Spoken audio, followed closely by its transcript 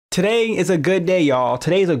Today is a good day, y'all.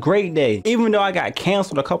 Today's a great day. Even though I got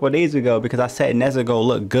canceled a couple of days ago because I said Nezuko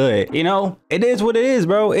looked good. You know, it is what it is,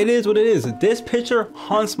 bro. It is what it is. This picture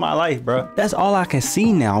haunts my life, bro. That's all I can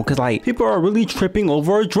see now because, like, people are really tripping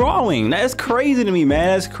over a drawing. That's crazy to me, man.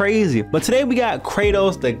 That's crazy. But today we got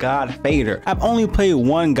Kratos, the God Fader. I've only played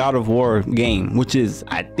one God of War game, which is,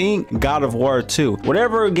 I think, God of War 2.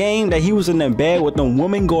 Whatever game that he was in the bed with the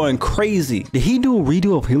woman going crazy. Did he do a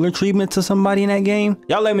redo of healer treatment to somebody in that game?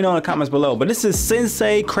 Y'all let me know in the comments below. But this is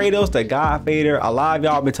Sensei Kratos, the God Fader. A lot of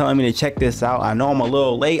y'all been telling me to check this out. I know I'm a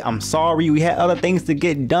little late. I'm sorry. We had other things to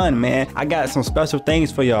get done, man. I got some special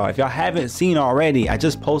things for y'all. If y'all haven't seen already, I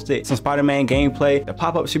just posted some Spider-Man gameplay. The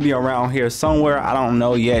pop-up should be around here somewhere. I don't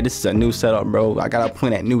know yet. This is a new setup, bro. I gotta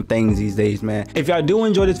point at new things these days, man. If y'all do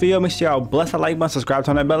enjoy this video, make sure y'all bless that like button, subscribe,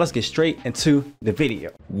 turn that bell. Let's get straight into the video.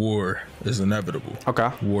 War is inevitable. Okay.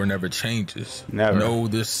 War never changes. Never. No,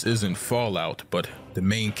 this isn't Fallout, but the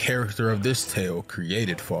main character of this tale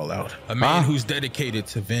created Fallout. A man who's dedicated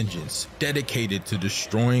to vengeance, dedicated to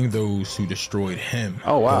destroying those who destroyed him.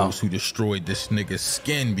 Oh, wow. Those who destroyed this nigga's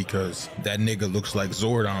skin because that nigga looks like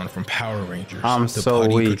Zordon from Power Rangers. I'm the so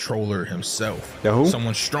putty weak. controller himself. The who?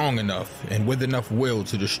 Someone strong enough and with enough will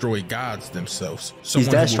to destroy gods themselves. Someone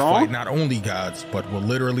that who will strong? fight not only gods, but will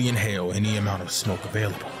literally inhale any amount of smoke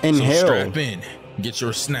available. Inhale. So strap in, get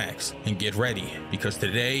your snacks, and get ready, because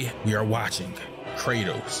today we are watching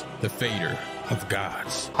Kratos, the Fader of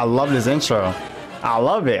Gods. I love this intro. I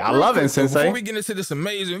love it. I love it, Sensei. Before we get into this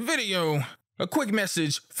amazing video, a quick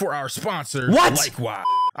message for our sponsor, What? Likewise.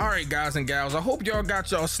 All right, guys and gals, I hope y'all got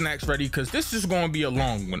y'all snacks ready because this is going to be a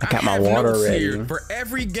long one. I got my have water notes ready here for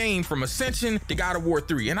every game from Ascension to God of War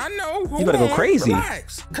 3. And I know, You better go crazy.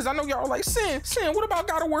 Relax, because I know y'all are like, Sin, what about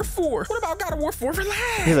God of War 4? What about God of War 4?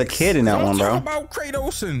 Relax. He's a kid in that one, bro. Talk about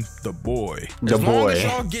Kratos and the boy. The as long boy. as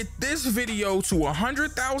y'all get this video to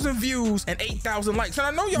 100,000 views and 8,000 likes, and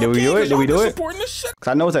I know y'all Did we do it? Did we do it? supporting this shit.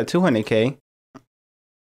 Cause I know it's at 200K.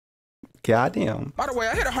 Goddamn. By the way,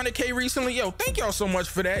 I hit 100K recently. Yo, thank y'all so much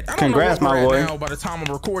for that. I don't Congrats, know where my we're boy. at now by the time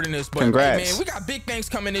I'm recording this, but Congrats. hey, man, we got big things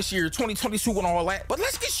coming this year, 2022 and all that. But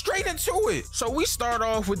let's get straight into it. So we start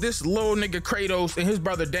off with this little nigga Kratos and his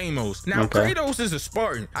brother Deimos. Now, Okay. Kratos is a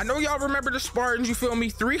Spartan. I know y'all remember the Spartans, you feel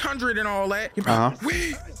me? 300 and all that.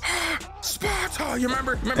 We are Sparta. You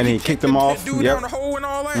remember? And he kicked them off. Dude Yep. down the hole and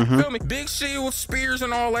all that. Feel me? Big shields, spears,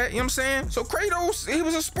 and all that. You know what I'm saying? So Kratos, he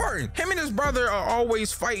was a Spartan. Him and his brother are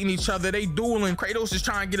always fighting each other. They dueling. Kratos is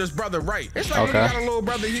trying to get his brother right. It's like when you got a little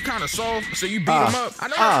brother, he kind of soft, so you beat him up. I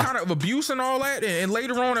know that's kind of abuse and all that, and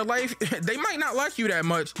later on in life, they might not like you that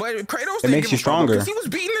much, but Kratos makes you stronger because he was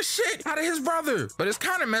beating the shit out of his brother. But it's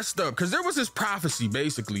kind of messed up because there was this prophecy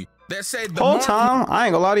basically that said the Whole time, I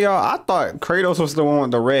ain't gonna lie to y'all, I thought Kratos was the one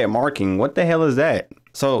with the red marking. What the hell is that?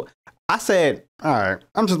 So I said, all right,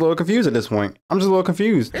 I'm just a little confused at this point. I'm just a little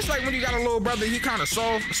confused. It's like when you got a little brother, he kind of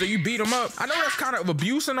soft, so you beat him up. I know that's kind of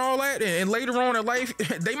abuse and all that, and later on in life,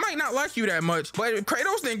 they might not like you that much, but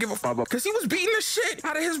Kratos didn't give a fuck because he was beating the shit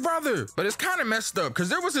out of his brother. But it's kind of messed up because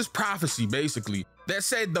there was this prophecy basically that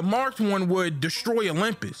said the marked one would destroy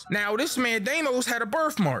Olympus. Now, this man Deimos had a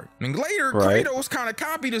birthmark, and later Kratos kind of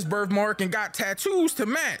copied his birthmark and got tattoos to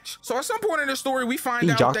match. So at some point in the story, we find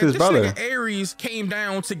out that this nigga Ares came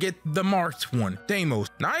down to get the marked one, Deimos.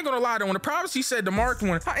 Now, I ain't gonna lie though, when the prophecy said the marked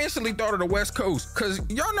one, I instantly thought of the West Coast, because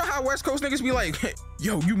y'all know how West Coast niggas be like, hey,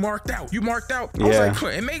 yo, you marked out, you marked out. I was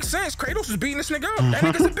like, it makes sense. Kratos was beating this nigga up. That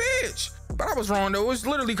nigga's a bitch. But I was wrong though. It's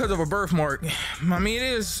literally because of a birthmark. I mean,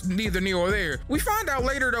 it is neither near or there. We find out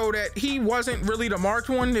later though that he wasn't really the marked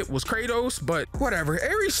one. It was Kratos, but whatever.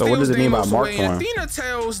 Ares So what does it mean by marked one? Athena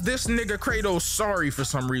tells this nigga Kratos sorry for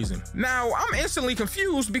some reason. Now I'm instantly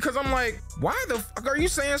confused because I'm like, why the fuck are you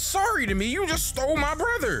saying sorry to me? You just stole my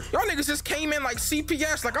brother. Y'all niggas just came in like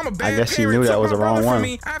CPS, like I'm a bad I guess you parent. knew that was the wrong one.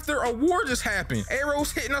 Me after a war just happened.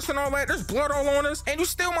 Arrows hitting us and all that. There's blood all on us, and you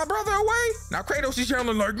steal my brother away? Now Kratos is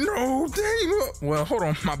yelling like, no, Deimos. Well, hold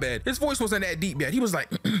on, my bad. His voice wasn't that deep yet. He was like,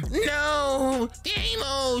 no,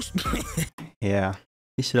 Deimos. Yeah,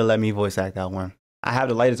 he should have let me voice act that one. I have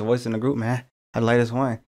the lightest voice in the group, man. I have the lightest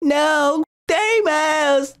one. No,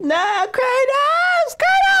 Deimos. No, Kratos.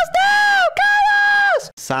 Kratos, no,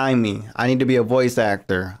 Kratos. Sign me. I need to be a voice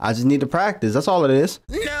actor. I just need to practice. That's all it is.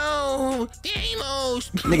 No, Deimos.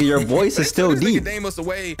 Kratos. Nigga, your voice is still deep. Deimos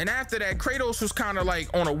away, and after that, Kratos was kind of like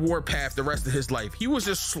on a war path the rest of his life. He was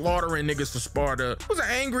just slaughtering niggas for Sparta. He was an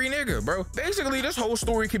angry nigga, bro. Basically, this whole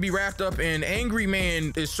story could be wrapped up in angry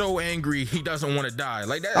man is so angry he doesn't want to die.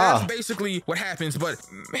 Like that's basically what happens. But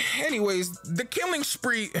anyways, the killing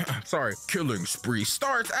spree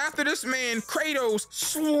starts after this man Kratos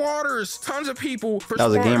slaughters tons of people for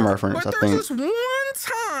Sparta. That was a game reference, but there's this one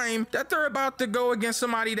time that they're about to go against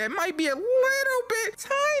somebody that might be a little bit,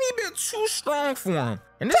 tiny bit too strong for him.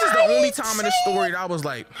 And this is the only time in the story that I was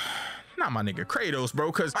like, not my nigga Kratos,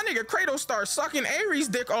 bro, because my nigga Kratos starts sucking Ares'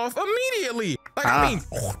 dick off immediately. Like, I mean,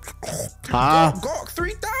 Gawk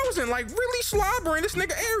 3000, like really slobbering. This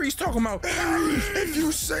nigga Ares talking about, if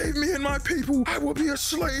you save me and my people, I will be a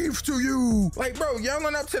slave to you. Like, bro,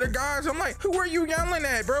 yelling up to the gods. I'm like, who are you yelling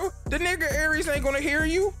at, bro? The nigga Ares ain't gonna hear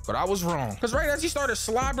you. But I was wrong. Because right as he started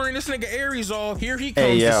slobbering this nigga Ares off, here he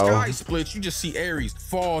comes, the sky splits. You just see Ares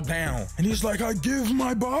fall down. And he's like, I give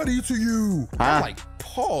my body to you. I'm like,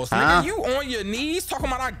 pause, nigga, you on your knees talking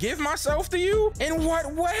about I give myself to you? In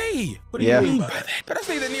what way? What do you mean by that? But that's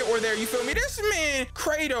neither near or there, you feel me? This man,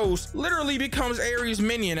 Kratos, literally becomes Ares'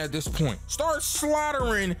 minion at this point. Starts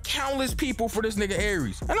slaughtering countless people for this nigga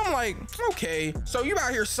Ares. And I'm like, okay, so you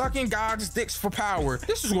out here sucking God's dicks for power.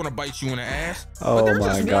 This is gonna bite you in the ass. But there's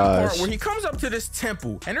this one part where he comes up to this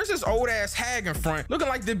temple, and there's this old ass hag in front, looking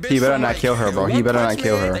like the bitch. He better not kill her, bro. He better not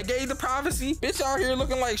kill her. That gave the prophecy. Bitch out here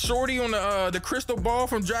looking like Shorty on the crystal ball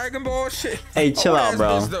from Dragon Ball shit. Hey, chill out,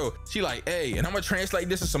 bro. Though. She like, hey, and I'm gonna translate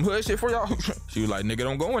this to some hood shit for y'all. She was like, nigga,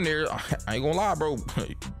 don't go in there. I ain't gonna lie, bro.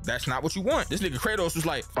 That's not what you want. This nigga Kratos was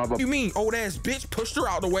like, what you mean, old ass bitch? Pushed her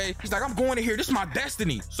out the way. He's like, I'm going in here. This is my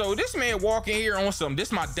destiny. So this man walking here on some,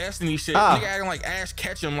 this my destiny shit. Nigga acting like Ash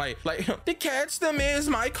Ketchum, like to catch them is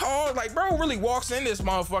my call. Like, bro really walks in this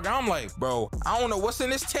motherfucker. I'm like, bro, I don't know what's in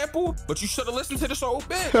this temple, but you should have listened to this old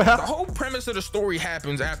bitch. The whole premise of the story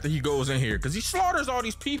happens after he goes in here, because he slaughters all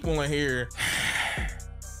these people in here.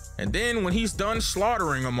 And then when he's done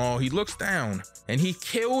slaughtering them all, he looks down and he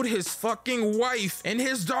killed his fucking wife and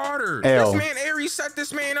his daughter. This man Ares set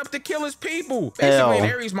this man up to kill his people. Basically in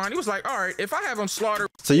Ares' mind, he was like, all right, if I have him slaughtered.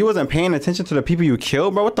 So you wasn't paying attention to the people you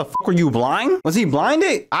killed, bro? What the fuck, were you blind? Was he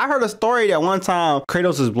blinded? I heard a story that one time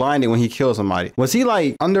Kratos was blinded when he killed somebody. Was he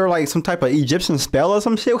like under like some type of Egyptian spell or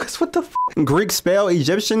some shit? What the fuck? Greek spell,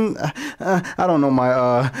 Egyptian? I don't know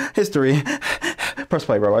my history. Press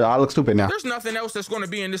play, bro. I look stupid now. There's nothing else that's going to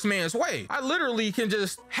be in this man's way. I literally can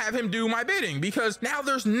just have him do my bidding, because now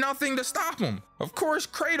there's nothing to stop him. Of course,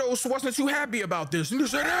 Kratos wasn't too happy about this. And he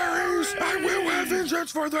said, Ares, I will have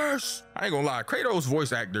vengeance for this. I ain't gonna lie, Kratos'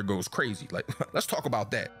 voice actor goes crazy. Like, let's talk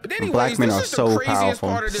about that. But anyways, black men this are is so the craziest powerful,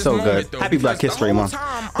 part of this so moment, good. though, Happy Black History Month.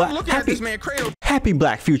 I'm looking at this man Kratos. Happy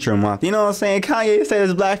Black Future Month. You know what I'm saying? Kanye said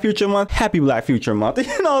it's Black Future Month. Happy Black Future Month.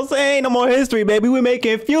 You know what I'm saying? No more history, baby. We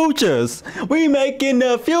making futures. We making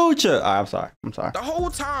the future. I'm sorry. The whole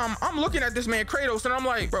time I'm looking at this man Kratos and I'm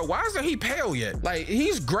like, bro, why isn't he pale yet? Like,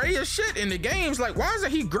 he's gray as shit in the games. Like, why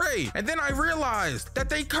isn't he gray? And then I realized that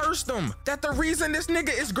they cursed him. That the reason this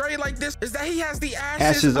nigga is gray like this is that he has the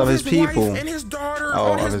ashes of his people and his daughter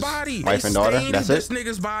on his body. Wife and daughter. That's this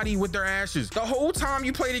nigga's body with their ashes. The whole time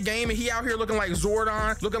you play the game and he out here looking like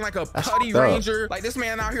Zordon, looking like a putty ranger. Like, this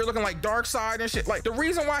man out here looking like Darkseid and shit. Like, the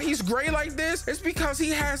reason why he's gray like this is because he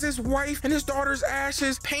has his wife and his daughter's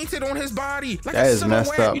ashes painted on his body. Like, that is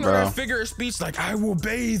messed up, you know, bro. That figure of speech, like, I will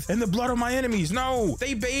bathe in the blood of my enemies. No,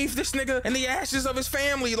 they bathe this nigga in the ashes of his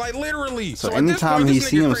family, like literally. So anytime he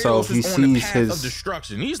sees himself, he sees his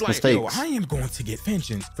destruction. He's like, mistakes. yo, I am going to get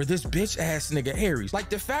vengeance for this bitch ass nigga Ares. Like,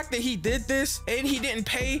 the fact that he did this and he didn't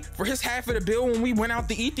pay for his half of the bill when we went out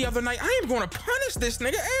to eat the other night, I am going to punish this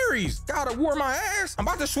nigga Ares. God of War my ass. I'm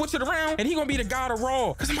about to switch it around and he gonna be the god of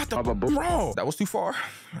Raw, because I'm about to Raw. That was too far.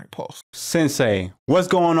 All right, pause. Sensei, what's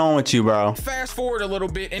going on with you, bro? Fast forward a little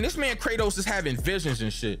bit, and this man Kratos is having visions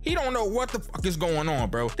and shit. He don't know what the fuck is going on,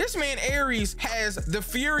 bro. This man Ares has the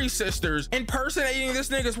Fury sisters impersonating this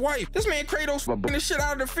nigga's wife. This man Kratos fucking the shit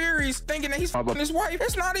out of the Furies, thinking that he's fucking his wife.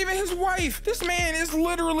 It's not even his wife. This man is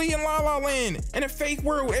literally in La La Land in a fake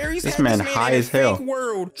world. Ares this man high as hell. Fake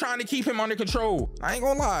world trying to keep him under control. I ain't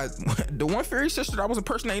gonna lie, the one Fury sister that was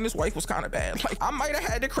impersonating his wife was kind of bad. Like, I might have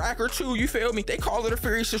had to crack her too. You feel me? They call her the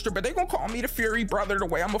Fury sister, but they gonna call me the Fury brother the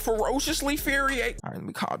way I'm a ferociously Fury. All right, let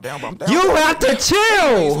me calm down, bro. I'm down. You have to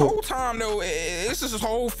chill. This whole time though, this is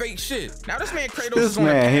whole fake shit. Now this man Kratos This is on a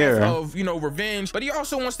man path here. of, you know, revenge, but he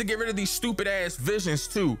also wants to get rid of these stupid ass visions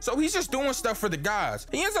too. So he's just doing stuff for the gods.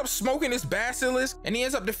 He ends up smoking this basilisk, and he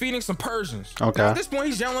ends up defeating some Persians. Okay. Now, at this point,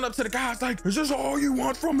 he's yelling up to the gods like, "Is this all you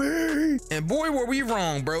want from me?" And boy, were we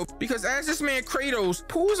wrong, bro. Because as this man Kratos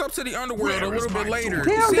pulls up to the underworld a little bit later,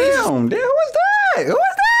 Damn, who was that? Who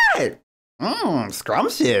was that?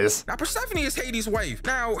 Scrumptious. now Persephone is Hades' wife.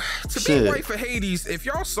 Now, to Shit. be wife of Hades, if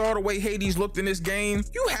y'all saw the way Hades looked in this game,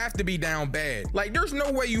 you have to be down bad. Like, there's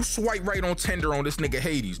no way you swipe right on Tinder on this nigga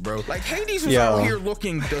Hades, bro. Like, Hades was out here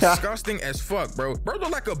looking disgusting as fuck, bro. Bro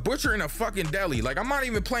looked like a butcher in a fucking deli. Like, I'm not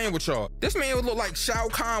even playing with y'all. This man would look like Shao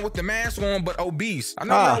Kahn with the mask on, but obese. I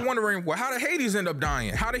know y'all wondering, well, how did Hades end up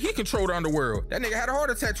dying? How did he control the underworld? That nigga had a heart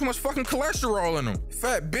attack, too much fucking cholesterol in him.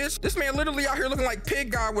 Fat bitch. This man literally out here looking like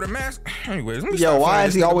Pig God with a mask. Anyways, let me stop Why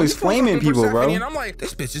is he always flaming people, bro? And I'm like,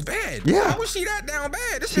 this bitch is bad. Yeah. How was she that down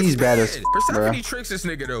bad? This She's bitch bad as Persephone bruh. tricks this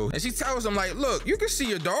nigga though, and she tells him like, look, you can see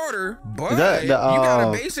your daughter, but that you the,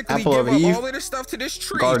 gotta basically apple give of up Eve? all of this stuff to this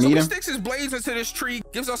tree. Garden So he Eden? sticks his blades into this tree,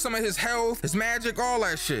 gives us some of his health, his magic, all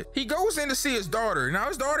that shit. He goes in to see his daughter. Now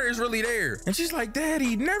his daughter is really there, and she's like,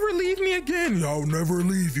 Daddy, never leave me again. I'll never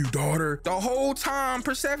leave you, daughter. The whole time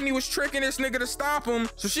Persephone was tricking this nigga to stop him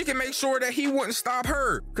so she can make sure that he wouldn't stop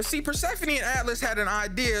her. Cause see, Persephone and Atlas had an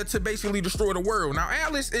idea to basically destroy the world. Now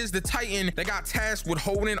Atlas is the Titan that got tasked with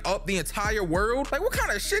holding up the entire world. Like, what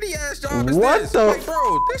kind of shitty ass job is What this? the Like,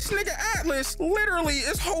 bro, this nigga Atlas literally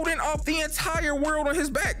is holding up the entire world on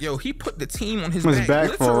his back. Yo, he put the team on his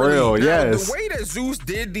back. For Literally. real, Now, yes. the way that Zeus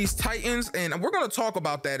did these Titans, and we're gonna talk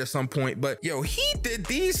about that at some point, but yo, he did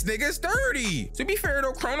these niggas dirty. To be fair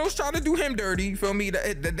though, Kratos tried to do him dirty. You feel me?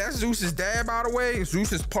 That's Zeus's dad, by the way.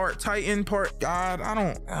 Zeus is part Titan, part God. I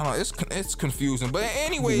don't know. It's confusing. But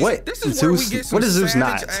anyways, What? this is Zeus, where we get some what is Zeus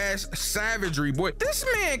savage not? ass savagery, boy. This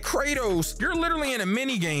man Kratos, you're literally in a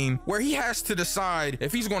mini game where he has to decide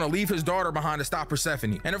if he's gonna leave his daughter behind to stop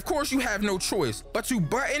Persephone. And of course you have no choice but to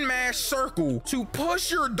button mash circle to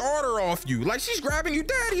push your daughter off you. Like, she's grabbing you,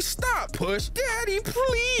 Daddy, stop, push. Daddy,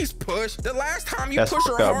 please push. The last time you That's push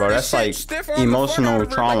her fucked up, hard bro. as That's shit, like stiff on emotional the front of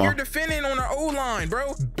her, trauma. like you're defending on the O-line,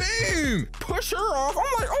 bro. Boom, push her off.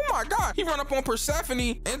 I'm like, oh my God. He run up on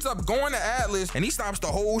Persephone, ends up going to Atlas, and he stops the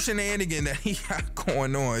whole shenanigan that he got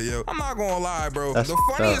going on, yo. I'm not gonna lie, bro. That's The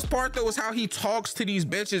funniest part though is how he talks to these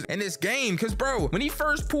bitches in this game. Cause bro, when he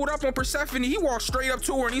first pulled up on Persephone, he walked straight up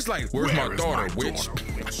to her and he's like, where's my daughter, witch?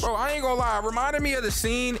 Bro, I ain't gonna lie, it reminded me of the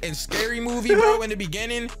scene in Scary Movie, bro, in the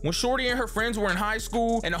beginning when Shorty and her friends were in high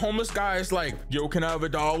school and the homeless guy is like, yo, can I have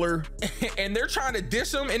 $1? And they're trying to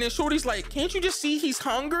diss him, and then Shorty's like, can't you just see he's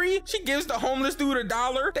hungry? She gives the homeless dude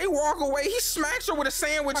 $1. They walk away, he smacks her with a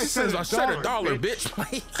sandwich. He says, I said $1, bitch.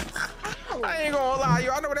 I ain't gonna lie,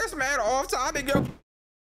 yo, I know that's mad off topic, yo.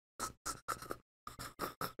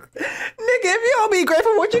 Nigga, if you don't be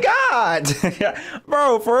grateful, what you got?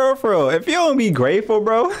 Bro, for real. If you don't be grateful,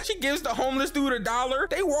 bro. She gives the homeless dude $1.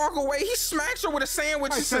 They walk away. He smacks her with a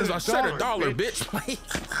sandwich. He says, I said $1, bitch.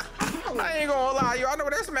 I ain't gonna lie, yo. I know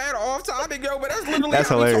that's mad off topic, yo, but that's literally how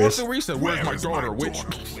hilarious. he talks to Risa. Where's my daughter, witch?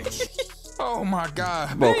 Oh my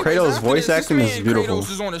God. Bro, Anyways, Kratos' after voice this acting man, is beautiful.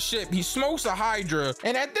 Kratos is on a ship. He smokes a Hydra.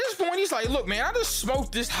 And at this point, he's like, look, man, I just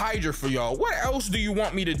smoked this Hydra for y'all. What else do you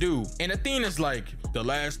want me to do? And Athena's like, the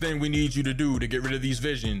last thing we need you to do to get rid of these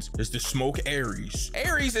visions is to smoke Ares.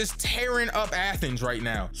 Ares is tearing up Athens right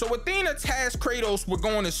now. So Athena tasked Kratos with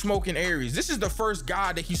going to smoking Ares. This is the first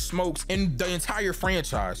god that he smokes in the entire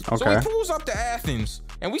franchise. So Okay. he pulls up to Athens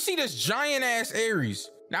and we see this giant ass Ares.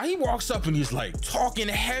 Now he walks up and he's like talking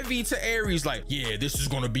heavy to Ares, like, yeah, this is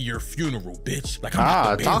gonna be your funeral, bitch. Like, I'm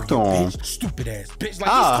about to talk to bury you, him. bitch. Stupid ass bitch. Like,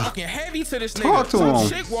 he's talking heavy to this nigga. Talk to Some him.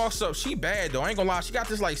 chick walks up, she bad though. I ain't gonna lie, she got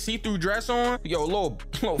this like see-through dress on. Yo, little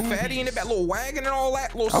fatty in the back, little wagon and all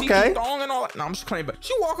that, little see-through thong and all that. No, I'm just playing, but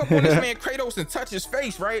she walk up on this man Kratos and touch his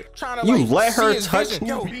face, right? Trying to You like let her see his touch vision.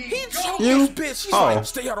 Yo, he choked you? this bitch. She's Oh. like,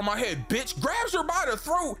 stay out of my head, bitch. Grabs her by the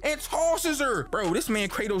throat and tosses her. Bro, this man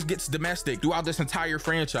Kratos gets domestic throughout this entire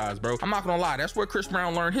franchise, bro. I'm not gonna lie, that's where Chris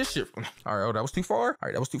Brown learned his shit from. All right, oh, that was too far? All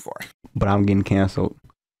right, that was too far. But I'm getting canceled.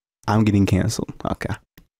 I'm getting canceled. Okay.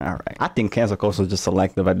 All right. I think cancel culture is just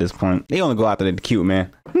selective at this point. They only go after the cute,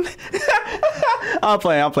 man. I'm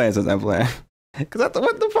playing since I'm playing. Cause what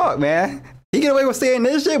the fuck, man? He get away with saying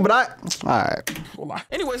this shit, but all right. gonna lie.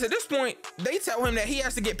 Anyways, at this point, they tell him that he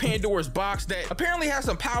has to get Pandora's box that apparently has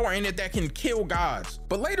some power in it that can kill gods.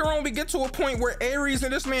 But later on, we get to a point where Ares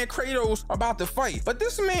and this man Kratos are about to fight. But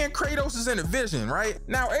this man Kratos is in a vision, right?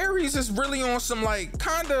 Now, Ares is really on some like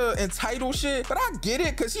kinda entitled shit, but I get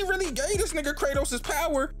it because he really gave this nigga Kratos his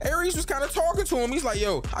power. Ares was kind of talking to him. He's like,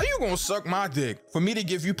 yo, how you gonna suck my dick for me to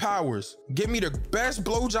give you powers? Give me the best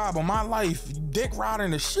blowjob of my life, dick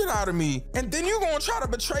riding the shit out of me, and then you gonna try to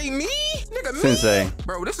betray me? Nigga, me? Sensei.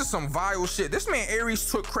 Bro, this is some vile shit. This man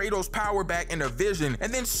Ares took Kratos' power back in a vision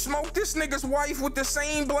and then smoked this nigga's wife with the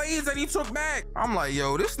same blades that he took back. I'm like,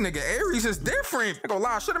 yo, this nigga Ares is different. I gonna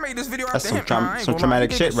lie, I should have made this video after him. Some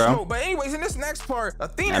traumatic shit, bro. But anyways, in this next part,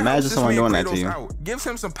 Athena imagine someone doing that to you. out, gives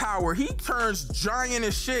him some power. He turns giant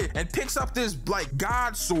as shit and picks up this like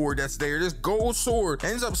god sword that's there, this gold sword,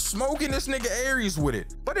 ends up smoking this nigga Ares with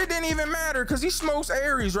it. But it didn't even matter because he smokes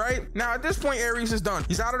Ares, right? Now at this point, Ares is done.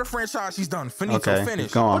 He's out of the franchise. He's done. Finito, okay, finished.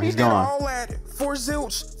 He's gone. But he's gone. All that for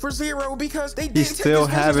zilch, for zero, because they didn't He's still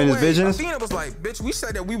having his visions. Athena was like, bitch, we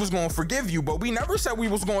said that we was gonna forgive you, but we never said we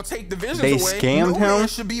was gonna take the visions they away. Scammed him. Man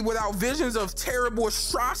should be without visions of terrible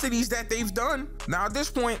atrocities that they've done. Now at this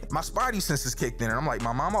point, my spidey senses kicked in, and I'm like,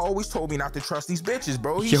 my mama always told me not to trust these bitches,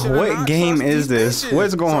 bro. Yo, what game is this? Bitches.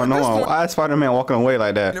 What's going on? Why is Spider-Man walking away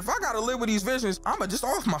like that? And if I gotta live with these visions, I'ma just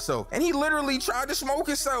off myself. And he literally tried to smoke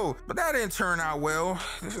himself, but that didn't turn out well.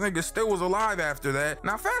 This nigga still was alive after that.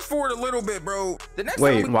 Now fast forward a little bit, bro. The next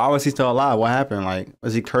Wait, why was he still alive? What happened? Like,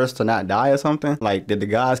 was he cursed to not die or something? Like, did the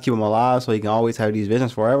gods keep him alive so he can always have these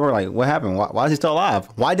visions forever? Like, what happened? Why is he still alive?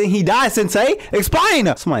 Why didn't he die, Sensei?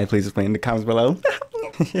 Explain! Somebody please explain in the comments below.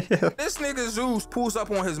 This nigga Zeus pulls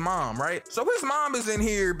up on his mom, right? So his mom is in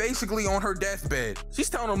here basically on her deathbed. She's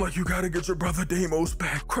telling him like, you gotta get your brother Deimos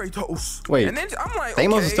back, Kratos. Wait, and then I'm like,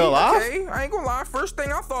 Deimos okay, is still alive? Okay. I ain't gonna lie. First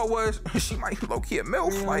thing I thought was she might low-key a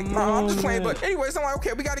MILF. Like, nah, I'm just playing. But anyways, I'm like,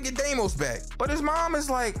 okay, we gotta get Deimos back. But his mom is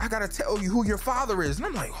like, I gotta tell you who your father is. And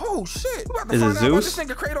I'm like, oh shit, we about to find out about this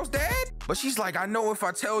nigga Kratos' dad? But she's like, I know if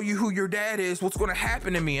I tell you who your dad is, what's gonna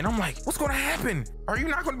happen to me? And I'm like, what's gonna happen? Are you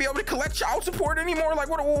not gonna be able to collect child support anymore? Like,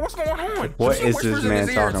 what's going on? What so is this man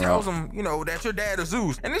talking about? Tells him, you know, that your dad is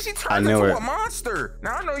Zeus. And then she turns into a monster.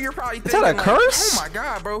 Now I know you're probably thinking, is that a curse? Oh my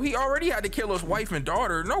god, bro, he already had to kill his wife and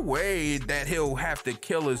daughter. No way that he'll have to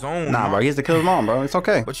kill his own mom. Bro, he has to kill his mom, bro. It's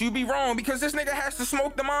okay. But you be wrong, because this nigga has to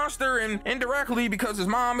smoke the monster, and indirectly, because his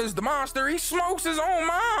mom is the monster, he smokes his own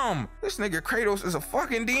mom. This nigga Kratos is a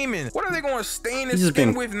fucking demon. What are they going to stain his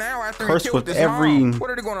skin with now after he killed his mom? What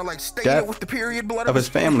are they going to like stain it with the period blood of his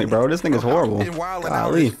family, bro? This nigga's horrible.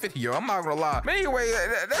 Yo, I'm not gonna lie. But anyway,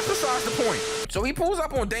 that's besides the point. So he pulls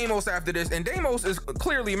up on Deimos after this, and Deimos is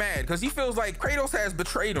clearly mad because he feels like Kratos has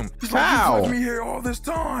betrayed him. He's like, you left me here all this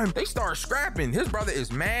time. They start scrapping. His brother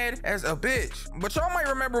is mad as a bitch. But y'all might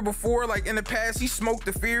remember before, like in the past, he smoked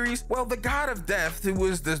the Furies. Well, the god of death, who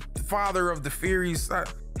was the father of the Furies,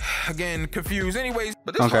 again, confused. Anyways,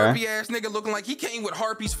 but this harpy ass nigga looking like he came with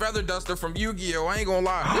Harpy's feather duster from Yu-Gi-Oh! I ain't gonna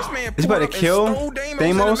lie. This man pulled up and stole Deimos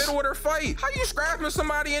in the middle of their fight. How you scrapping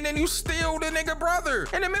somebody and then you steal the nigga brother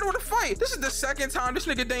in the middle of the fight? This is the second time this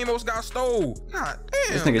nigga Deimos got stole. God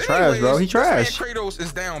damn. This nigga trash, bro. He trash. This man Kratos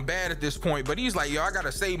is down bad at this point, but he's like, yo, I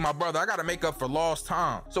gotta save my brother. I gotta make up for lost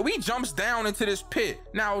time. So he jumps down into this pit.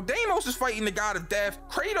 Now, Deimos is fighting the god of death.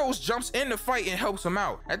 Kratos jumps in the fight and helps him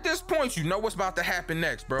out. At this point, you know what's about to happen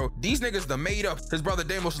next, bro. These niggas done made up. His brother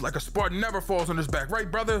Deimos is like, a Spartan never falls on his back, right,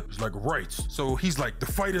 brother? He's like, right. So he's like, the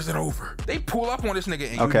fight isn't over. They pull up on this nigga,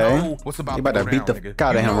 and you know what's about to go down, beat the fuck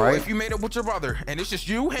out of him, right? If you made up with your brother, and it's just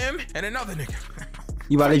you, him, and another nigga.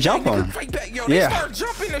 You about to jump him. Fight back, yo. They start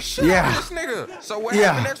jumping the shit out of this nigga. So what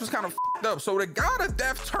happened next was kind of up. So the god of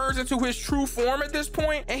death turns into his true form at this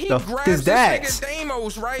point, and he grabs this nigga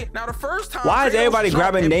Deimos, right? Now the first time, why is everybody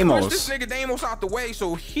grabbing Deimos? This nigga Deimos out the way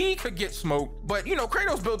so he could get smoked. But you know,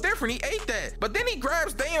 Kratos built different. He ate that. But then he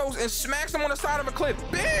grabs Deimos and smacks him on the side of a cliff.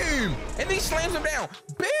 Boom! And then he slams him down.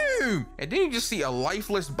 Boom! And then you just see a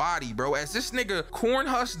lifeless body, bro, as this nigga corn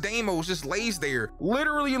husk Deimos just lays there,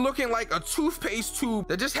 literally looking like a toothpaste tube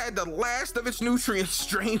that just had the last of its nutrients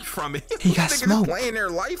drained from it. He got smoked. Just laying there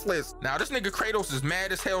lifeless. Now this nigga Kratos is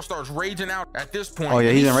mad as hell, starts raging out at this point. Oh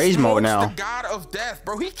yeah, he's in rage mode now. The god of death,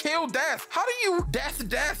 bro. He killed death. How do you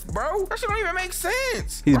death, bro? That shit don't even make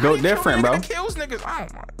sense. He's built different, bro. Kills niggas. Oh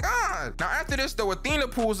my god. Now after this though, Athena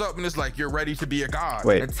pulls up and is like, you're ready to be a god.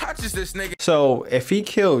 Wait. And touches this nigga. So if he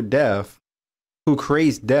killed death, who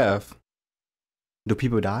creates death, do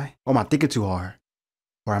people die? Or am I thinking too hard?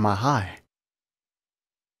 Or am I high?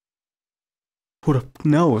 Who the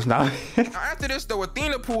knows now? Now, after this though,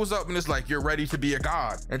 Athena pulls up and is like, you're ready to be a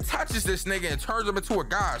god, and touches this nigga and turns him into a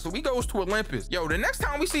god. So he goes to Olympus. Yo, the next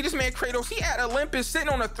time we see this man Kratos, he at Olympus sitting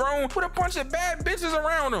on a throne with a bunch of bad bitches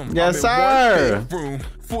around him. Yes, sir. One big room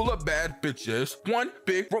full of bad bitches. One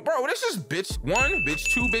big room. Bro, this is bitch 1,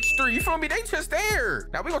 bitch 2, bitch 3. You feel me? They just there.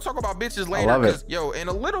 Now we gonna talk about bitches later. I love it. Yo, in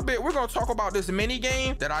a little bit, we're gonna talk about this mini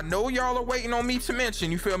game that I know y'all are waiting on me to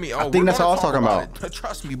mention. You feel me? Oh, I think that's all I was talking about.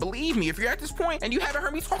 Trust me, believe me, if you're at this point and you haven't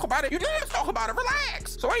heard me talk about it, you need to talk about it.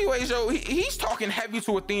 Relax. So anyways, yo, he's talking heavy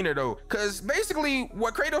to Athena though, because basically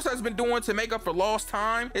what Kratos has been doing to make up for lost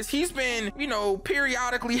time is he's been, you know,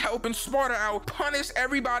 periodically helping Sparta out, punish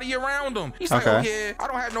everybody around him. He's like, oh yeah, I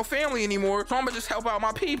don't have no family anymore, so I'm gonna just help out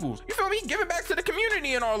my peoples. You feel me? Give it back to the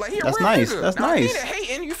community and all that. Here, that's nice. Nigga. That's now, nice. Athena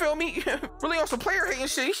hating, you feel me? Really on some player hating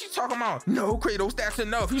shit. She's talking about, no, Kratos, that's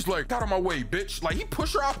enough. He's like, get out of my way, bitch. Like he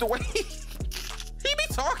pushed her out the way. He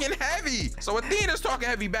be talking heavy. So Athena's talking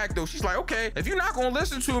heavy back though. She's like, okay, if you're not gonna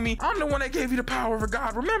listen to me, I'm the one that gave you the power of a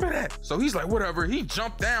god. Remember that. So he's like, whatever. He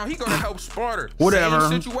jumped down. He gonna help Sparta. Whatever.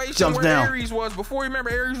 Same situation jumps where down. Ares was before. You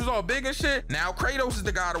remember Ares was all big and shit. Now Kratos is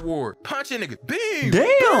the god of war. Punching niggas. Bing.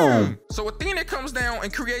 Damn. Boom. So Athena comes down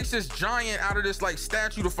and creates this giant out of this like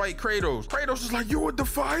statue to fight Kratos. Kratos is like, you would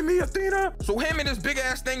defy me, Athena? So him and this big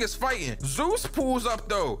ass thing is fighting. Zeus pulls up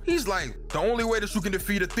though. He's like, the only way that you can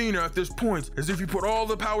defeat Athena at this point is if you put all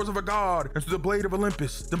the powers of a god into the blade of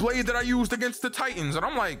Olympus, the blade that I used against the Titans. And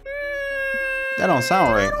I'm like, that don't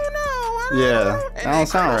sound right. I don't know. Yeah, that don't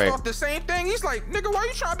sound right. Off the same thing. He's like, nigga, why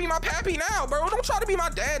you trying to be my pappy now, bro? Don't try to be my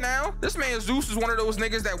dad now. This man Zeus is one of those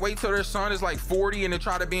niggas that wait till their son is like 40 and they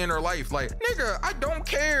try to be in their life. Like, nigga, I don't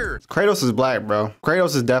care. Kratos is black, bro.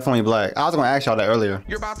 Kratos is definitely black. I was gonna ask y'all that earlier.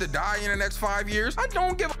 You're about to die in the next 5 years. I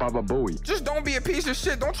don't give a booey. Just don't be a piece of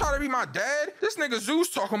shit. Don't try to be my dad. This nigga Zeus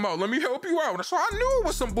talking about, let me help you out. So I knew it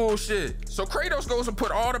was some bullshit. So Kratos goes and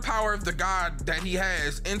put all the power of the god that he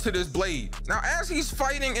has into this blade. Now, as he's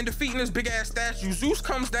fighting and defeating this big ass statue, Zeus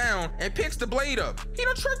comes down and picks the blade up. He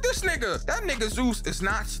done tricked this nigga. That nigga Zeus is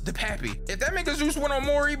not the pappy. If that nigga Zeus went on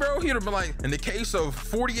Maury, bro, he'd have been like, in the case of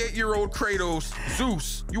 48-year-old Kratos,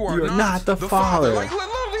 Zeus, you are not the father. Like,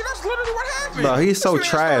 literally, that's literally what happened. Bro, he's so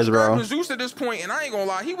trash, bro. Zeus at this point, and I ain't gonna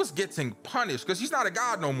lie, he was getting punished because he's not a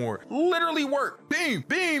god no more. Literally worked. Bing,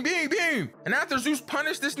 bing, bing, bing. And after Zeus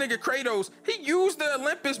punished this nigga Kratos, he used the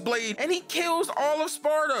Olympus blade and he kills all of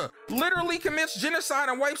Sparta. Literally commits genocide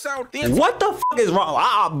and wipes out the What the fuck is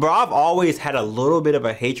wrong? Bro, I've always had a little bit of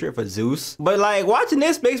a hatred for Zeus, but like watching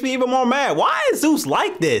this makes me even more mad. Why is Zeus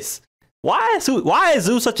like this? Why is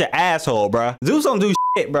Zeus such an asshole, bro? Zeus don't do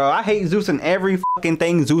shit, bro. I hate Zeus in every fucking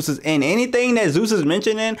thing Zeus is in. Anything that Zeus is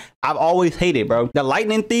mentioning, I've always hated, bro. The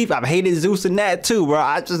lightning thief, I've hated Zeus in that too,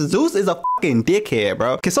 bro. Zeus is a fucking dickhead,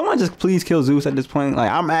 bro. Can someone just please kill Zeus at this point?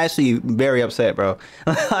 Like, I'm actually very upset, bro.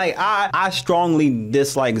 Like, I strongly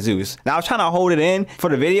dislike Zeus. Now, I was trying to hold it in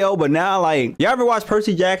for the video, but now, like, y'all ever watch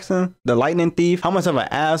Percy Jackson, the lightning thief? How much of an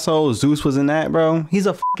asshole Zeus was in that, bro? He's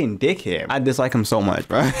a fucking dickhead. I dislike him so much,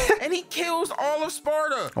 bro. And he kills all of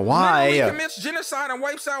Sparta. Why? He commits genocide and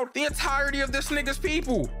wipes out the entirety of this nigga's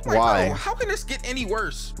people. Like, why? Bro, how can this get any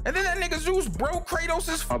worse? And then that nigga Zeus broke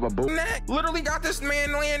Kratos' neck. Literally got this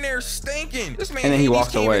man laying there stinking. This man, and then he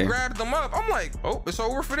walks away and grabbed them up. I'm like, oh, it's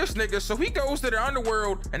over for this nigga. So he goes to the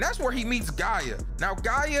underworld, and that's where he meets Gaia. Now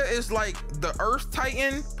Gaia is like the Earth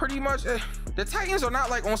Titan, pretty much. The Titans are not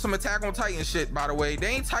like on some Attack on Titan shit, by the way. They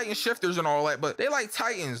ain't Titan shifters and all that, but they like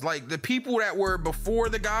Titans, like the people that were before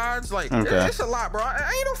the gods. Like, it's a lot, bro.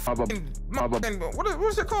 I ain't no fucking,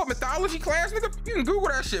 what's it called? Mythology class, nigga? You can Google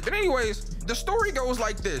that shit. But anyways, the story goes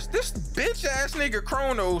like this. This bitch ass nigga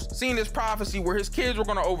Kronos seen this prophecy where his kids were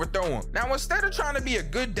gonna overthrow him. Now, instead of trying to be a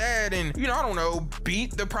good dad and, you know, I don't know,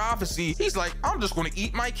 beat the prophecy, he's like, I'm just gonna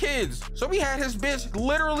eat my kids. So we had his bitch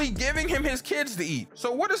literally giving him his kids to eat.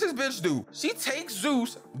 So what does his bitch do? She takes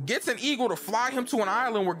Zeus, gets an eagle to fly him to an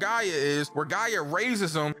island where Gaia is, where Gaia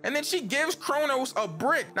raises him, and then she gives Kronos a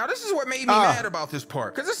brick. Now, this is what made me mad about this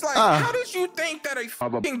part, because it's like, how did you think that a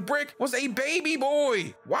fucking brick was a baby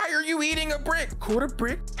boy? Why are you eating a brick? Quarter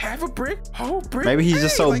brick, half a brick, whole brick? Maybe he's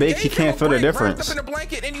just so big he can't feel the difference. Wrapped up in a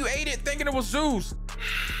blanket and you ate it thinking it was Zeus.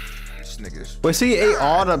 Niggas. But see, he ate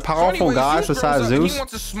all the powerful gods besides Zeus. He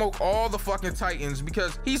wants to smoke all the fucking Titans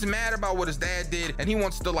because he's mad about what his dad did and he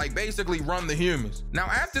wants to like basically run the humans. Now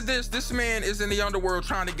after this man is in the underworld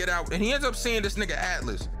trying to get out and he ends up seeing this nigga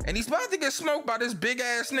Atlas and he's about to get smoked by this big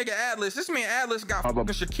ass nigga Atlas. This man Atlas got fucking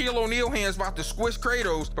Shaquille O'Neal hands about to squish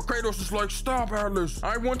Kratos, but Kratos is like, stop Atlas,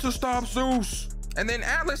 I want to stop Zeus. And then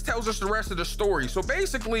Atlas tells us the rest of the story. So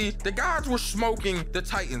basically, the gods were smoking the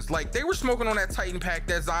Titans. Like, they were smoking on that Titan pack,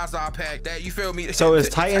 that Zaza pack, that, you feel me? So is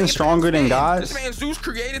Titan stronger than gods? This man Zeus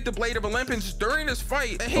created the Blade of Olympus during this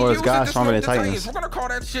fight, and he or is used God it to stronger smoke than the Titans? We're gonna call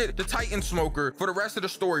that shit the Titan Smoker for the rest of the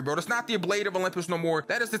story, bro. That's not the Blade of Olympus no more.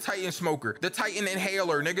 That is the Titan Smoker, the Titan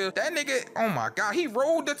Inhaler, nigga. That nigga, oh my God, he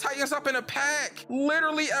rolled the Titans up in a pack.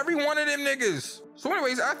 Literally every one of them niggas. So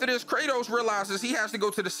anyways, after this, Kratos realizes he has to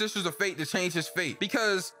go to the Sisters of Fate to change his fate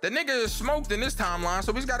because the nigga is smoked in this timeline,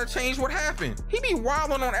 so he's got to change what happened. He be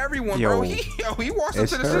wilding on everyone, bro. He walks up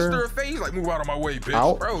to the Sister of Fate. He's like, move out of my way, bitch.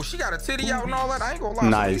 Out? Bro, she got a titty out and all that. I ain't gonna lie.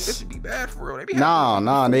 Nice. This should be bad for real.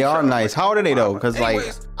 Nah, they are nice. How old are they though? Because like,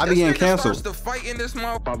 I be getting canceled. Starts to fight in this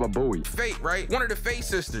motherfucker. Fate, right? One of the Fate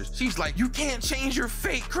sisters. She's like, you can't change your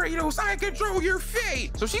fate, Kratos. I control your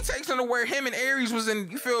fate. So she takes him to where him and Ares was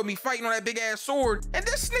in, you feel me, fighting on that big ass sword. And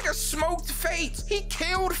this nigga smoked Fate. He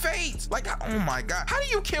killed Fate. Like, oh my God. How do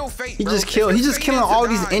you kill Fate, bro? He's just killing all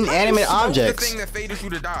these inanimate objects. The thing that fated you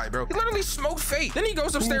to die, bro. He literally smoked Fate. Then he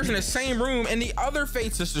goes upstairs in the same room and the other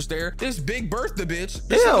Fate sisters there. This big Bertha bitch.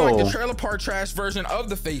 This is like the trailer park trash version of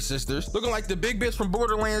the Fate sisters. Looking like the big bitch from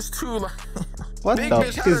Borderlands 2. Like, what big the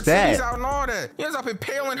bitch fuck had her is that? titties out and all that. He ends up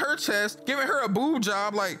impaling her chest, giving her a boob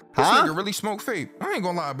job. Like, this nigga really smoked Fate. I ain't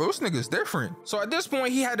gonna lie, bro. This nigga's different. So at this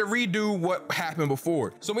point, he had to redo what happened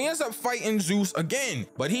before. So he ends up fighting Zeus again,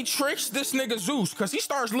 but he tricks this nigga Zeus because he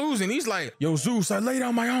starts losing. He's like, yo, Zeus, I lay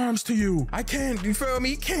down my arms to you. I can't, you feel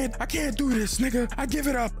me? I can't do this, nigga. I give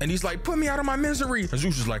it up. And he's like, put me out of my misery. And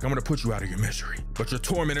Zeus is like, I'm gonna put you out of your misery, but your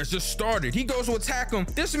torment has just started. He goes to attack him.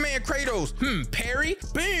 This man Kratos, parry,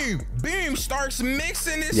 boom, starts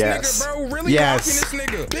mixing this nigga, bro. Really rocking this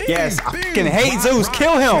nigga. Boom, I fucking hate Zeus.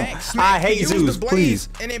 Kill him. I hate Zeus, please.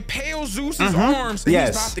 And impale Zeus's arms. And he's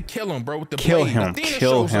about to kill him, bro, with the kill blade. him.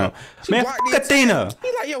 Kill him. Man, fuck Athena.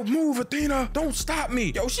 He like, yo, move, Athena. Don't stop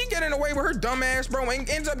me. Yo, she getting away with her dumb ass, bro, and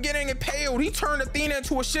ends up getting impaled. He turned Athena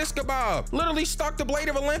into a shish kebab. Literally stuck the Blade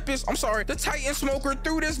of Olympus, I'm sorry, the Titan Smoker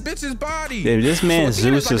through this bitch's body. Dude, this man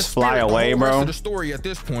Zeus just fly away, bro. Rest of the story at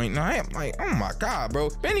this point. And I am like, oh my God, bro.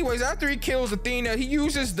 But anyways, after he kills Athena, he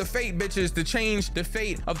uses the Fate bitches to change the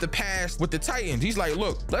fate of the past with the Titans. He's like,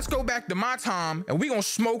 look, let's go back to my time and we gonna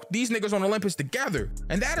smoke these niggas on Olympus together.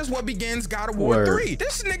 And that is what begins God of War 3.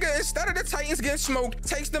 This nigga, instead of the Titans getting smoked,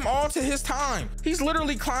 takes them all to his time. He's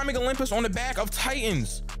literally climbing Olympus on the back of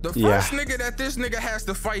Titans. The first nigga that this nigga has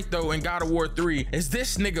to fight though in God of War 3 is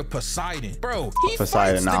this nigga Poseidon. Bro, he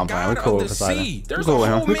fights the god of the sea. There's a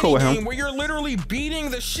whole mini game where you're literally beating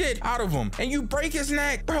the shit out of him and you break his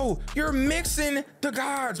neck. Bro, you're mixing the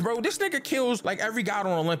gods, bro. This nigga kills like every god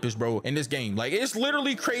on Olympus, bro, in this game. Like, it's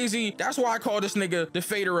literally crazy. That's why I call this nigga the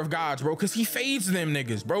fader of gods, bro, because he fades them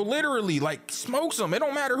niggas, bro. Literally, like, smokes them. It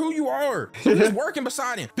don't matter who you are. So he's working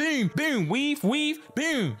beside him. Boom, weave,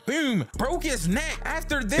 boom. Broke his neck.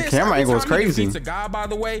 After this, the camera angle is crazy. To God, by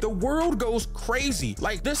the way, the world goes crazy.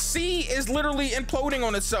 Like, the sea is literally imploding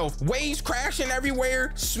on itself. Waves crashing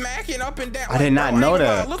everywhere, smacking up and down. I did not know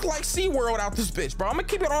that. It looked like SeaWorld out this bitch, bro. I'm gonna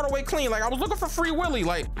keep it all the way clean. Like, I was looking for Free Willy.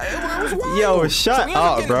 Like, it was wild. Yo, shut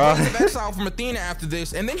up, bro. He ends up exile from Athena after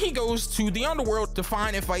this, and then he goes to the underworld to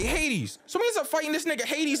find and fight Hades. So he ends up fighting this nigga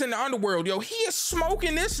Hades in the underworld. Yo, he is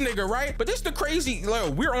smoking this nigga, right? But this the crazy,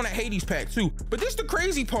 yo, we're on a Hades pack too. But this the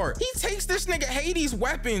crazy part. He takes this nigga Hades'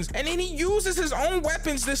 weapons, and then he uses his own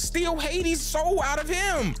weapons to steal Hades' soul out of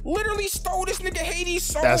him. Literally stole this nigga Hades'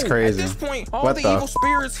 soul. That's crazy. At this point, all the evil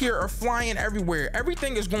spirits here are flying everywhere.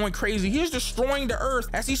 Everything is going crazy. He's destroying the earth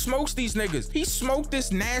as he smokes these niggas. He smoked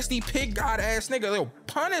this nasty pig god ass nigga. Yo,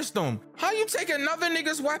 punish them. How you take another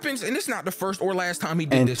nigga's weapons, and it's not the first or last time he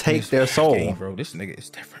did this. And take their soul. Game, bro. This nigga is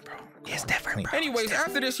different, bro. It's different, bro. Anyways,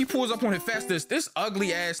 after this, he pulls up on Hephaestus, this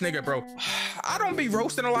ugly ass nigga, bro. I don't be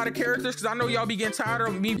roasting a lot of characters because I know y'all be getting tired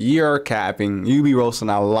of me. You're capping. You be roasting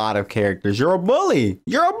a lot of characters. You're a bully.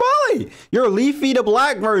 You're a bully. You're Leafy the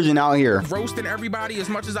black version out here. Roasting everybody as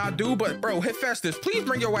much as I do, but bro, Hephaestus, please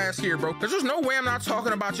bring your ass here, bro. Because there's no way I'm not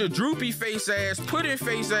talking about your droopy face ass, pudding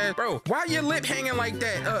face ass, bro. Why your lip hanging like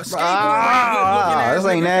that? Skateboard this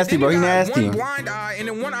ain't nasty, bro. He nasty. One blind eye and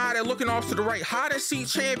then one eye that looking off to the right. Hottest seat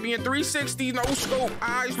champion, 360, no scope,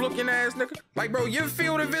 eyes looking ass nigga. Like, bro, your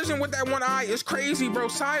field of vision with that one eye is crazy, bro.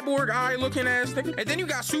 Cyborg eye looking ass nigga. And then you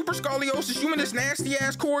got super scoliosis. You in this nasty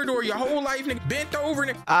ass corridor your whole life, nigga. Bent over,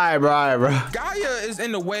 nigga. All right, bro. Gaia is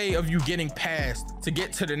in the way of you getting past to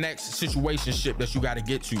get to the next situationship that you got to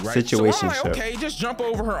get to, right? Situationship. So I'm like, okay, just jump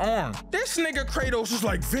over her arm. This nigga Kratos is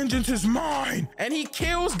like, vengeance is mine. And he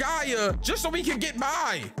kills Gaia just so he can get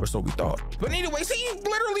by. Or so we thought. But anyways, he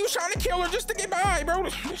literally was trying to kill her just to get by, bro.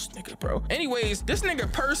 This nigga, bro. Anyways, this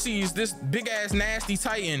nigga Percy's this big ass nasty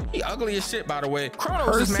Titan. He ugly as shit, by the way.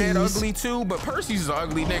 Kratos is mad ugly too, but Percy's an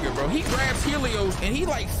ugly nigga, bro. He grabs Helios and he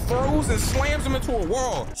like throws and slams him into a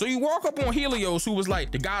wall. So you walk up on Helios, who was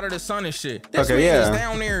like the god of the sun and shit. This nigga is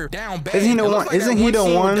down there, down bad. Isn't he the one? Isn't he the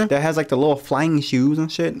one that has like the little flying shoes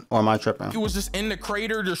and shit? Or am I tripping? He was just in the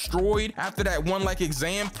crater, destroyed after that one like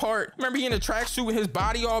exam part. Remember he in the tracksuit with his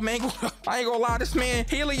body all mangled? I ain't gonna lie, this man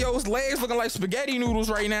Helios legs looking like spaghetti noodles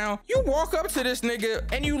right now. You walk up to this nigga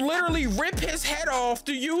and you literally rip his head off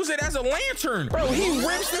to use it as a lantern. Bro, he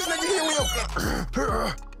rips this nigga Helios.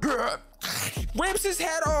 Rips his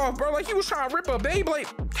head off, bro, like he was trying to rip a Beyblade.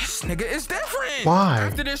 This nigga is different. Why?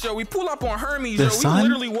 After this, yo, we pull up on Hermes, yo. We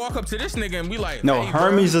literally walk up to this nigga and we like, no, hey,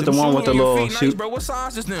 Hermes is the one with the little shoe. Nice, bro, what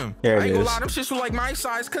size is them? There I ain't gonna is. lie, them shits were like my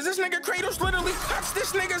size, cause this nigga Kratos literally cuts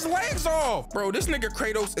this nigga's legs off. Bro, this nigga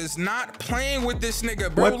Kratos is not playing with this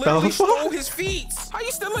nigga, bro. What Literally the fuck? stole his feet. How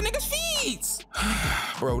you steal a nigga's feet?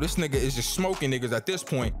 Bro, this nigga is just smoking niggas at this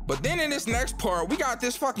point. But then in this next part, we got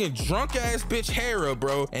this fucking drunk ass bitch Hera,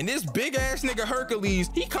 bro, and this big ass nigga Hercules.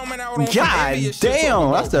 He coming out on God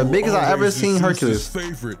damn, that's the biggest I ever seen Hercules.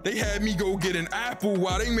 Favorite. They had me go get an apple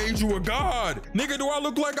while they made you a god. Nigga, do I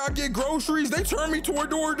look like I get groceries? They turned me to a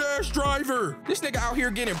DoorDash driver. This nigga out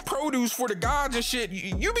here getting produce for the gods and shit.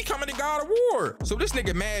 You becoming the god of war. So this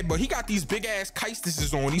nigga mad, but he got these big ass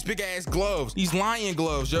kaistises on, these big ass gloves, these lion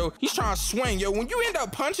gloves, yo. He's trying to swing, yo. When you end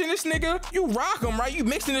up punching this nigga, you rock him, right? You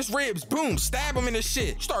mixing his ribs, boom, stab him in the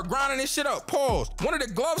shit. You start grinding this shit up, pause. One of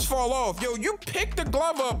the gloves fall off, yo. You pick the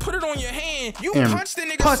glove up, put it on your hand, you punch the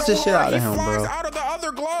nigga so hard, he flies out of the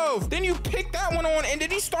other glove. Then you pick that one on, and then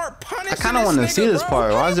he start punishing. I kind of want to see this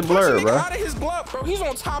part. Why is it blurred, bro? Out of his glove, bro. He's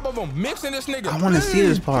on top of him, mixing this nigga. I want to see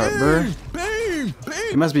this part, bro.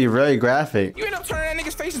 It must be very graphic. You end up turning that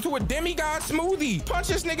nigga's face into a demigod smoothie. Punch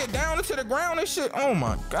this nigga down into the ground and shit. Oh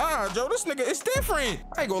my god, yo, this nigga is different.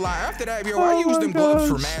 I ain't gonna lie. After that, yo, I used them gloves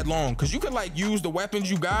for mad long, cause you could like use the weapons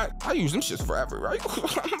you got. I use them shits forever, right?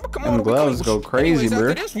 Come on, them gloves go crazy, bro.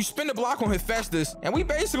 After this, we spin the block on Hephaestus, and we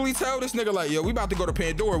basically tell this nigga like, yo, we about to go to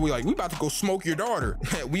Pandora. We about to go smoke your daughter.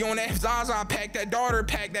 We on that Zaza, pack that daughter,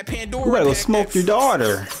 pack that Pandora. We better go smoke your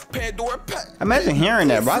daughter. Pandora pack. Imagine hearing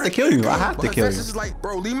that, bro. I have to kill you. I have to kill you. Hephaestus is like,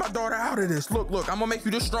 bro, leave my daughter out of this. Look, I'm gonna make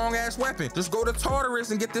you this strong ass weapon. Just go to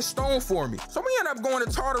Tartarus and get this stone for me. So we end up going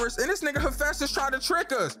to Tartarus, and this nigga Hephaestus tried to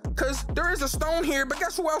trick us, cause there is a stone here, but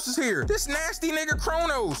guess who else is here? This nasty nigga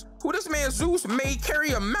Kronos, who this man Zeus made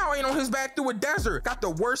carry a mountain on his back through a desert. Got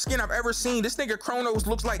the worst skin I've ever seen. This nigga Kronos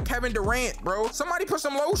looks like Kevin Durant, bro. Somebody put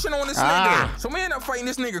some lotion on this nigga. So we end up fighting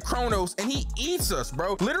this nigga Kronos, and he eats us,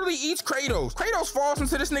 bro. Literally eats Kratos. Kratos falls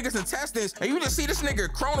into this nigga's intestines, and you just see this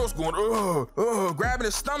nigga Kronos going, grabbing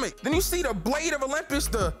his stomach. Then you see the blade of Olympus,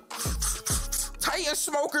 the Titan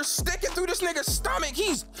smoker sticking through this nigga's stomach.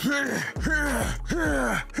 He's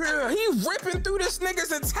ripping through this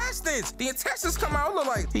nigga's intestines. The intestines come out, look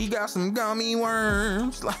like he got some gummy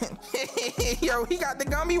worms. Like, yo, he got the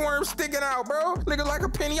gummy worms sticking out, bro. Looking like a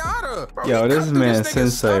pinata. Bro, yo, this man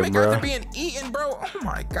sensei, bro. After being eaten, bro. Oh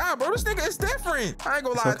my god, bro, this nigga is different. I ain't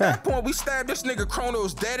gonna lie. At that point, we stabbed this nigga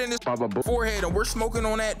Kronos dead in his forehead, and we're smoking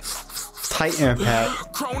on that Titan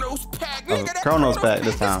pack. Kronos pack, nigga. That Kronos pack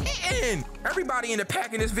this time. Everybody in the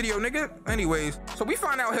pack in this video, nigga. Anyways, so we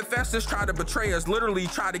find out Hephaestus tried to betray us, literally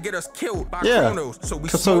tried to get us killed by Kronos. So we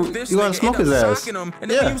smoke this nigga, end up shocking him, and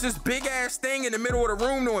then we use this big ass thing in the middle of the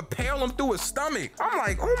room to impale him through his stomach. I'm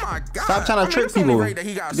like, oh my god. Stop trying to trick people. Right that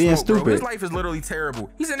he got being smoked, stupid. bro. His life is literally terrible.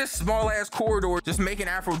 He's in this small ass corridor, just making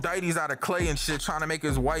Aphrodites out of clay and shit, trying to make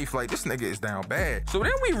his wife. Like, this nigga is down bad. So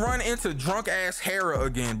then we run into drunk ass Hera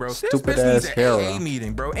again, bro. Stupid ass Hera. AA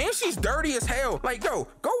meeting, bro, and she's dirty as hell. Like, yo,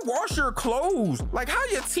 go wash your clothes. Like, how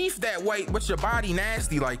your teeth that white but your body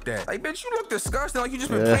nasty like that? Like, bitch, you look disgusting. Like you just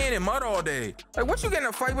been playing in mud all day. Like, what, you getting in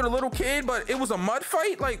a fight with a little kid, but it was a mud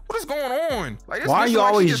fight? Like, what is going on? Like, this why are you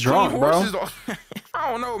always drunk, bro? I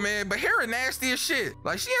don't know, man, but Hera nasty as shit.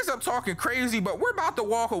 Like, she ends up talking crazy, but we're about to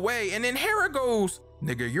walk away, and then Hera goes,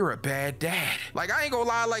 nigga, you're a bad dad. Like, I ain't gonna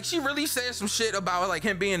lie, like, she really said some shit about like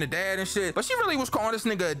him being a dad and shit, but she really was calling this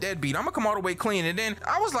nigga a deadbeat. I'm gonna come all the way clean. And then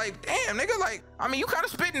I was like, damn, nigga, like, I mean, you kind of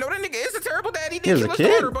spitting, though. That nigga is a terrible dad. He did kill his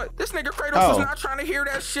daughter, but this nigga Kratos was not trying to hear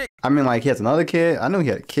that shit. I mean, like, he has another kid. I knew he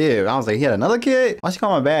had a kid. I was like, he had another kid? Why she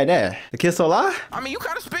call him a bad dad? The kid's still alive? I mean, you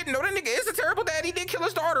kind of spitting, though. That nigga is a terrible dad. He did kill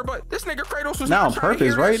his daughter, but this nigga Kratos was not on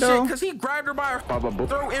purpose, right, though? Because he grabbed her by her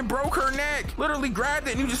throat and broke her neck. Literally grabbed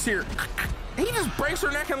it, and you just hear And he just breaks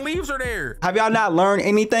her neck and leaves her there. Have y'all not learned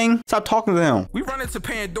anything? Stop talking to him. We run into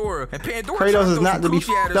Pandora, and Pandora Kratos is not to be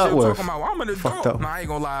fucked up with. Talking about, I'm an adult. Nah, I ain't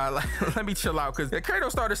gonna lie. Like, let me chill out, because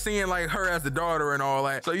Kratos started seeing like her as the daughter and all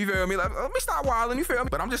that. So you feel me? Like, let me stop wilding. You feel me?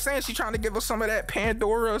 But I'm just saying, she trying to give us some of that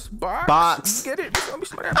Pandora's box. Get it? Let me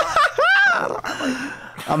some of that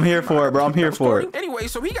box. I'm here for it, bro. I'm here for it. Anyway,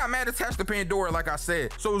 so he got mad attached to Pandora, like I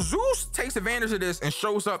said. So Zeus takes advantage of this and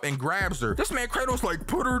shows up and grabs her. This man Kratos like,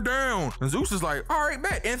 put her down. And Zeus is like, all right,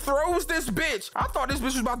 bet, and throws this bitch. I thought this bitch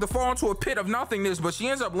was about to fall into a pit of nothingness, but she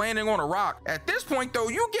ends up landing on a rock. At this point though,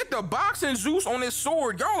 you get the box and Zeus on his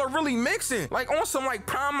sword. Y'all are really mixing, like on some like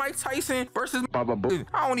prime Mike Tyson versus I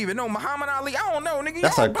don't even know, Muhammad Ali. I don't know, nigga.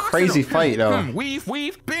 That's a crazy fight though.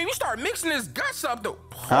 Weave. Bam, you start mixing his guts up though.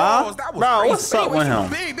 Huh? That was bro, crazy. what's up with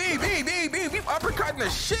him? We uppercutting the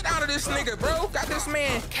shit out of this nigga, bro. Got this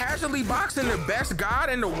man casually boxing the best god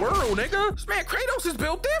in the world, nigga. This man Kratos is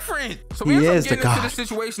built different. So we end up getting into this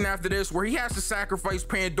situation after this where he has to sacrifice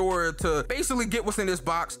Pandora to basically get what's in this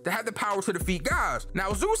box to have the power to defeat gods.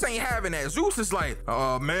 Now Zeus ain't having that. Zeus is like,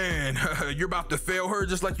 oh man, you're about to fail her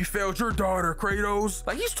just like you failed your daughter, Kratos.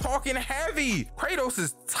 Like, he's talking heavy. Kratos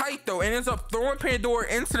is tight though and ends up throwing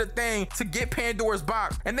Pandora into the thing to get Pandora's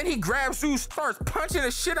box. And then he grabs Zeus, starts punching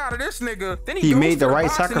the shit out of this nigga. Then he made the right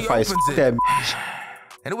sacrifice.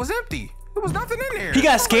 And it was empty. There was nothing in there. He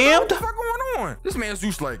got scammed? What the fuck going on? This man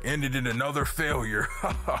Zeus like ended in another failure.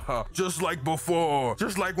 Just like before.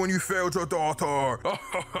 Just like when you failed your daughter.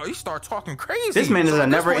 He start talking crazy. This man is a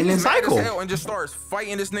never-ending cycle. And just starts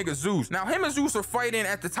fighting this nigga Zeus. Now him and Zeus are fighting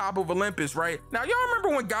at the top of Olympus, right? Now y'all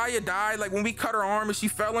remember when Gaia died? Like when we cut her arm and she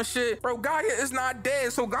fell and shit? Bro, Gaia is not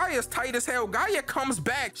dead. So Gaia is tight as hell. Gaia comes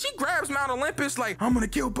back. She grabs Mount Olympus like, I'm gonna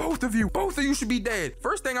kill both of you. Both of you should be dead.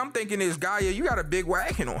 First thing I'm thinking is, Gaia, you got a big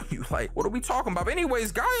wagon on you. Like, what are we talking about? But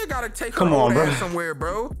anyways, Gaia gotta take her old ass somewhere,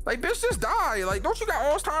 bro. Like, bitch, just die. Like, don't you got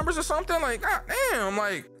Alzheimer's or something? Like, god damn.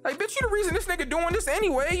 Like, bitch, you the reason this nigga doing this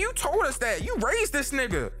anyway. You told us that. You raised this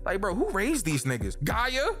nigga. Like, bro, who raised these niggas?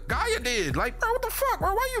 Gaia did. Like, bro, what the fuck,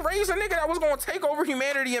 bro? Why you raise a nigga that was gonna take over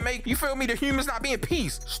humanity and make, you feel me, the humans not be in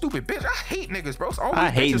peace? Stupid bitch. I hate niggas, bro. I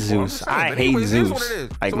hate Zeus. I hate Zeus.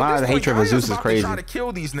 Like, my hatred for Zeus is crazy. Try to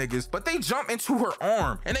kill these niggas, but they jump into her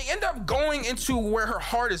arm and they end up going into where her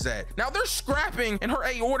heart is at. Now they're scrapping in her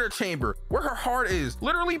aorta chamber where her heart is,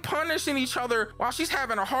 literally punishing each other while she's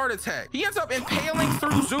having a heart attack. He ends up impaling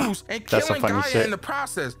through Zeus and killing Gaia in the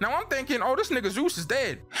process. Now I'm thinking, oh, this nigga Zeus is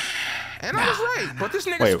dead. And I was right, but this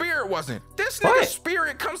nigga's spirit wasn't. This nigga's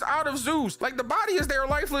spirit comes out of Zeus. Like, the body is there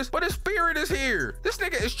lifeless, but his spirit is here. This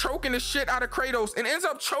nigga is choking the shit out of Kratos and ends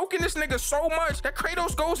up choking this nigga so much that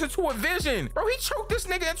Kratos goes into a vision. Bro, he choked this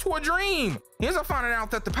nigga into a dream. He ends up finding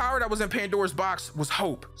out that the power that was in Pandora's box was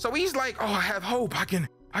hope. So he's like, oh, I have hope. I can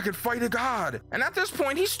fight a god. And at this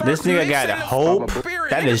point, he starts this nigga got hope.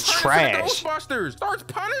 That is trash. Ghostbusters starts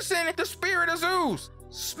punishing the spirit of Zeus,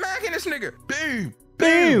 smacking this nigga. Boom.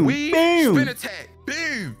 Boom, weave, boom. spin attack,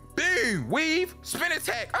 boom, boom, weave, spin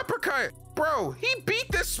attack, uppercut. Bro, he beat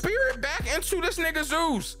the spirit back into this nigga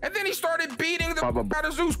Zeus. And then he started beating the out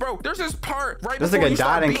of Zeus, bro. There's this part right before you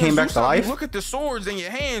died and came back to life. Look at the swords in your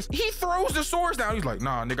hands. He throws the swords down. He's like,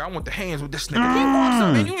 nah, nigga, I want the hands with this nigga. He walks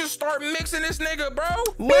up and you just start mixing this nigga, bro.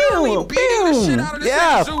 Literally beating the shit out of this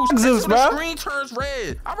nigga Zeus. Bro. The screen turns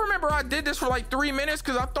red. I remember I did this for like 3 minutes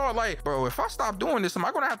because I thought like, bro, if I stop doing this, am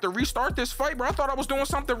I gonna have to restart this fight, bro? I thought I was doing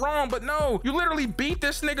something wrong, but no. You literally beat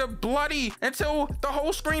this nigga bloody until the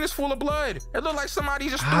whole screen is full of blood. It looked like somebody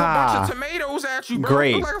just threw a bunch of tomatoes at you, bro.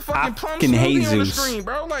 Great. It looked like a fucking plum smoothie on the screen,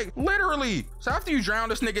 bro. Like, literally. So after you drown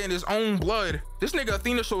this nigga in his own blood, this nigga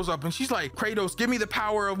Athena shows up and she's like, Kratos, give me the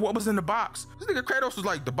power of what was in the box. This nigga Kratos was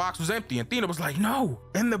like, the box was empty. And Athena was like, no,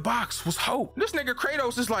 in the box was hope. This nigga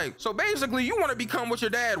Kratos is like, so basically you want to become what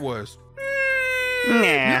your dad was.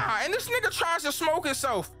 Nah. And this nigga tries to smoke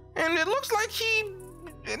himself. And it looks like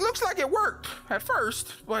it worked at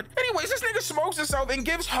first, but anyways, this nigga smokes himself and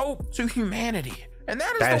gives hope to humanity. And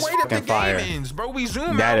that is the way that the game ends, bro. We zoom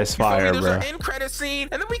out. That is fire, bro. There's an end credit scene,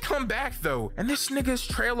 and then we come back though, and this nigga's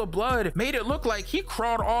trail of blood made it look like he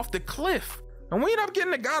crawled off the cliff. And we end up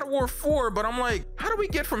getting to God of War 4, but I'm like, how do we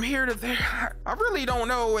get from here to there? I really don't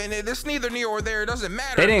know, and it's neither near or there. It doesn't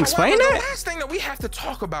matter. They didn't explain that? The last thing that we have to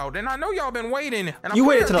talk about, and I know y'all been waiting. And you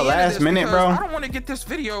waited to the last minute, bro. I don't want to get this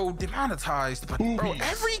video demonetized, but bro,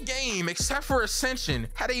 every game except for Ascension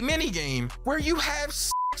had a mini game where you have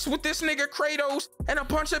sex with this nigga Kratos and a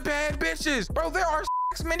bunch of bad bitches. Bro, there are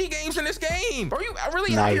mini games in this game, bro. You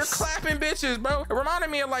really out here clapping bitches, bro. It reminded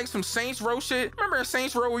me of like some Saints Row shit. Remember in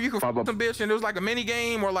Saints Row where you could fuck up some bitch and it was like a mini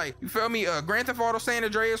game, or like, you feel me, Grand Theft Auto San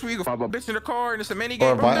Andreas where you could fuck a bitch in the car and it's a mini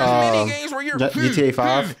game. Bro, there's mini games where you're GTA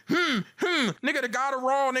 5. Nigga, the God of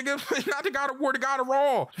Raw, nigga. Not the God of War, the God of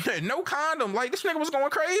Raw. No condom. Like, this nigga was going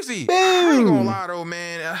crazy. I ain't gonna lie though,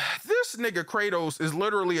 man. This nigga Kratos is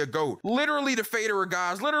literally a goat. Literally the fader of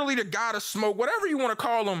gods. Literally the god of smoke. Whatever you want to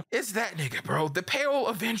call him, it's that nigga, bro. The Pale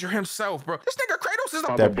Avenger himself, bro. This nigga Kratos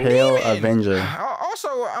is the Pale Avenger. Also,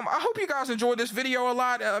 I hope you guys enjoyed this video a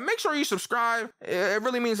lot. Make sure you subscribe. It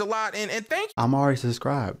really means a lot. And thank you. I'm already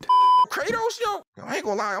subscribed. Kratos, yo, I ain't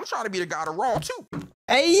gonna lie. I'm trying to be the god of Raw too.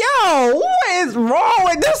 Hey, yo, what is wrong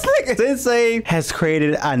with this nigga? Sensei has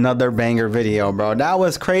created another banger video, bro. That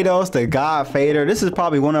was Kratos, the God Fader. This is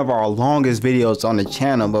probably one of our longest videos on the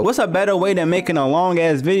channel, but what's a better way than making a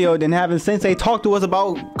long-ass video than having Sensei talk to us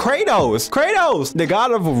about Kratos? Kratos, the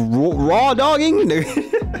god of raw dogging,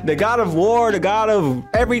 the god of war, the god of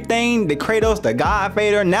everything, the Kratos, the God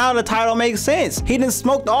Fader. Now the title makes sense. He done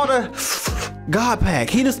smoked all the God pack.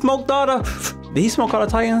 He done smoked all the... Did he smoke all the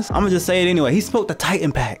Titans? I'm gonna just say it anyway. He smoked the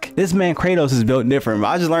Titan pack. This man Kratos is built different, bro.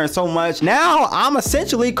 I just learned so much. Now I'm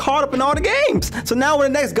essentially caught up in all the games. So now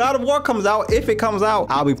when the next God of War comes out, if it comes out,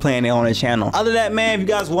 I'll be playing it on the channel. Other than that, man, if you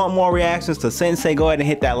guys want more reactions to Sensei, go ahead and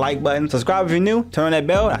hit that like button. Subscribe if you're new. Turn on that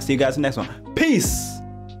bell. I'll see you guys in the next one. Peace.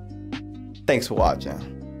 Thanks for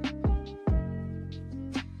watching.